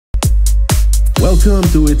Welcome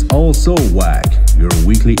to It's Also Whack, your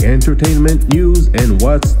weekly entertainment news and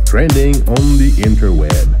what's trending on the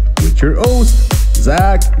interweb. With your host,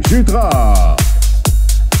 Zach Jutras.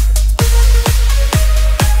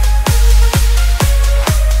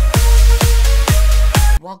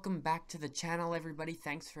 Welcome back to the channel, everybody.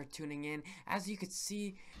 Thanks for tuning in. As you can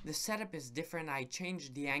see, the setup is different. I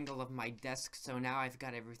changed the angle of my desk, so now I've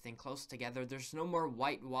got everything close together. There's no more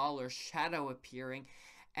white wall or shadow appearing.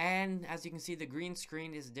 And as you can see, the green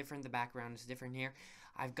screen is different. The background is different here.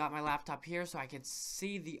 I've got my laptop here so I can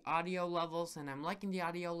see the audio levels, and I'm liking the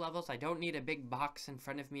audio levels. I don't need a big box in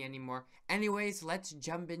front of me anymore. Anyways, let's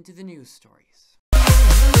jump into the news stories.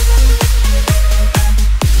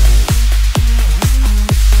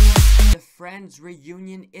 The Friends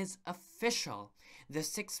reunion is official. The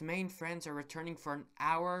 6 main friends are returning for an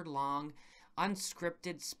hour-long,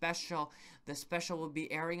 unscripted special. The special will be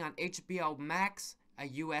airing on HBO Max, a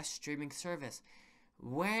US streaming service.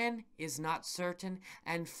 When is not certain,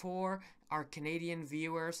 and for our Canadian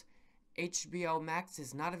viewers, HBO Max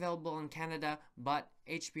is not available in Canada, but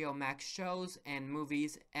HBO Max shows and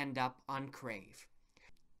movies end up on Crave.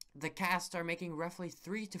 The cast are making roughly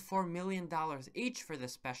 $3 to $4 million each for the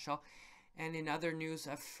special. And in other news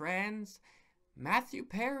of Friends, Matthew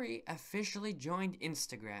Perry officially joined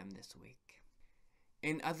Instagram this week.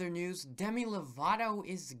 In other news, Demi Lovato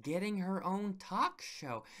is getting her own talk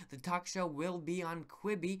show. The talk show will be on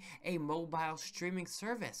Quibi, a mobile streaming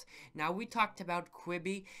service. Now, we talked about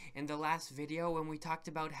Quibi in the last video when we talked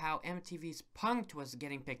about how MTV's Punk'd was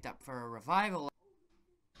getting picked up for a revival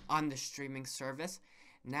on the streaming service.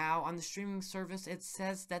 Now, on the streaming service, it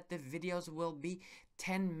says that the videos will be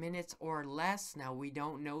 10 minutes or less. Now, we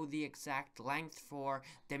don't know the exact length for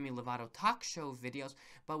Demi Lovato talk show videos,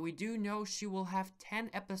 but we do know she will have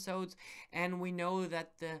 10 episodes, and we know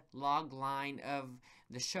that the log line of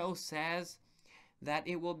the show says that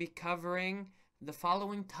it will be covering the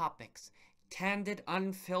following topics: candid,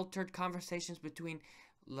 unfiltered conversations between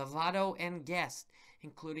Lovato and guests,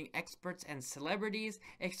 including experts and celebrities,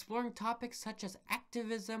 exploring topics such as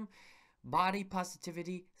activism, body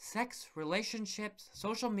positivity, sex, relationships,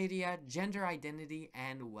 social media, gender identity,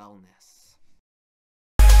 and wellness.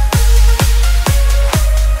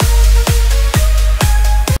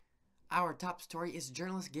 Our top story is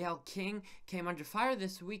journalist Gayle King came under fire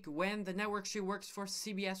this week when the network she works for,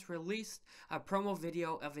 CBS, released a promo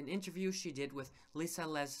video of an interview she did with Lisa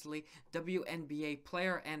Leslie, WNBA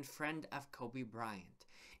player and friend of Kobe Bryant.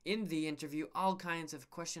 In the interview, all kinds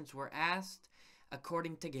of questions were asked,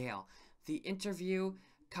 according to Gayle. The interview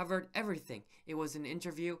covered everything. It was an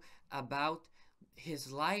interview about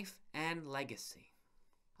his life and legacy.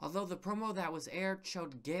 Although the promo that was aired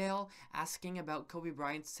showed Gayle asking about Kobe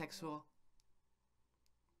Bryant's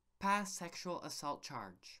past sexual assault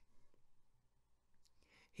charge.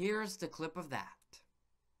 Here's the clip of that.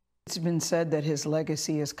 It's been said that his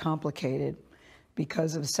legacy is complicated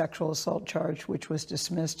because of sexual assault charge, which was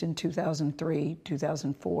dismissed in 2003,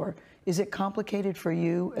 2004. Is it complicated for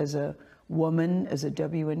you as a woman, as a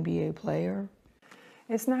WNBA player?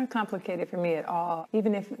 It's not complicated for me at all.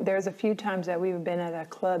 Even if there's a few times that we've been at a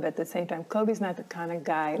club at the same time. Kobe's not the kind of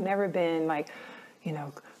guy, never been like, you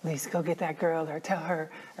know, Lisa, go get that girl, or tell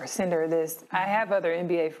her, or send her this. I have other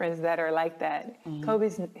NBA friends that are like that.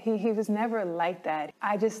 He was never like that.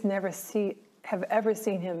 I just never have ever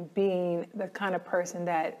seen him being the kind of person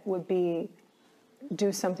that would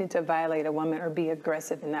do something to violate a woman or be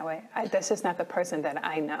aggressive in that way. That's just not the person that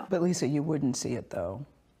I know. But Lisa, you wouldn't see it though.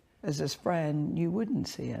 As his friend, you wouldn't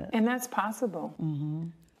see it. And that's possible.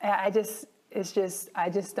 I just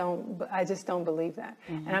don't believe that.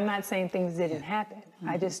 And I'm not saying things didn't happen.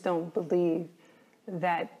 I just don't believe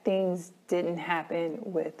that things didn't happen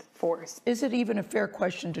with force. Is it even a fair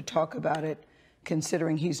question to talk about it,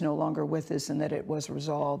 considering he's no longer with us and that it was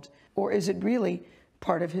resolved? Or is it really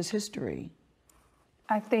part of his history?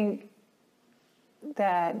 I think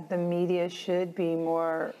that the media should be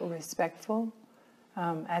more respectful.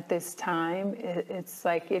 At this time, it's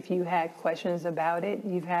like if you had questions about it,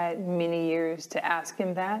 you've had many years to ask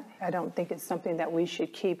him that. I don't think it's something that we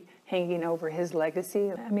should keep hanging over his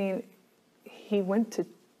legacy. I mean, it went to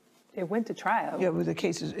trial. Yeah, well,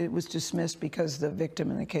 it was dismissed because the victim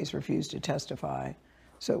in the case refused to testify,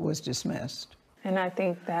 so it was dismissed. And I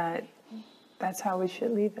think that's how we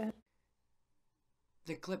should leave it.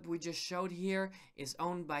 The clip we just showed here is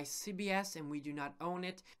owned by CBS, and we do not own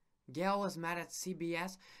it. Gayle was mad at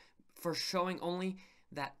CBS for showing only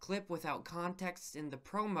that clip without context in the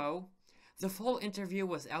promo. The full interview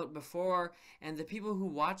was out before, and the people who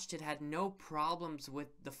watched it had no problems with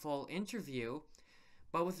the full interview.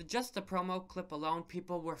 But with just the promo clip alone,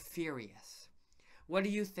 people were furious. What do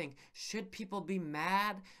you think? Should people be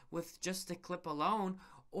mad with just the clip alone,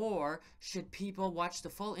 or should people watch the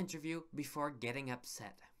full interview before getting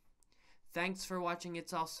upset? Thanks for watching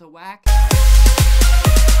It's Also Whack.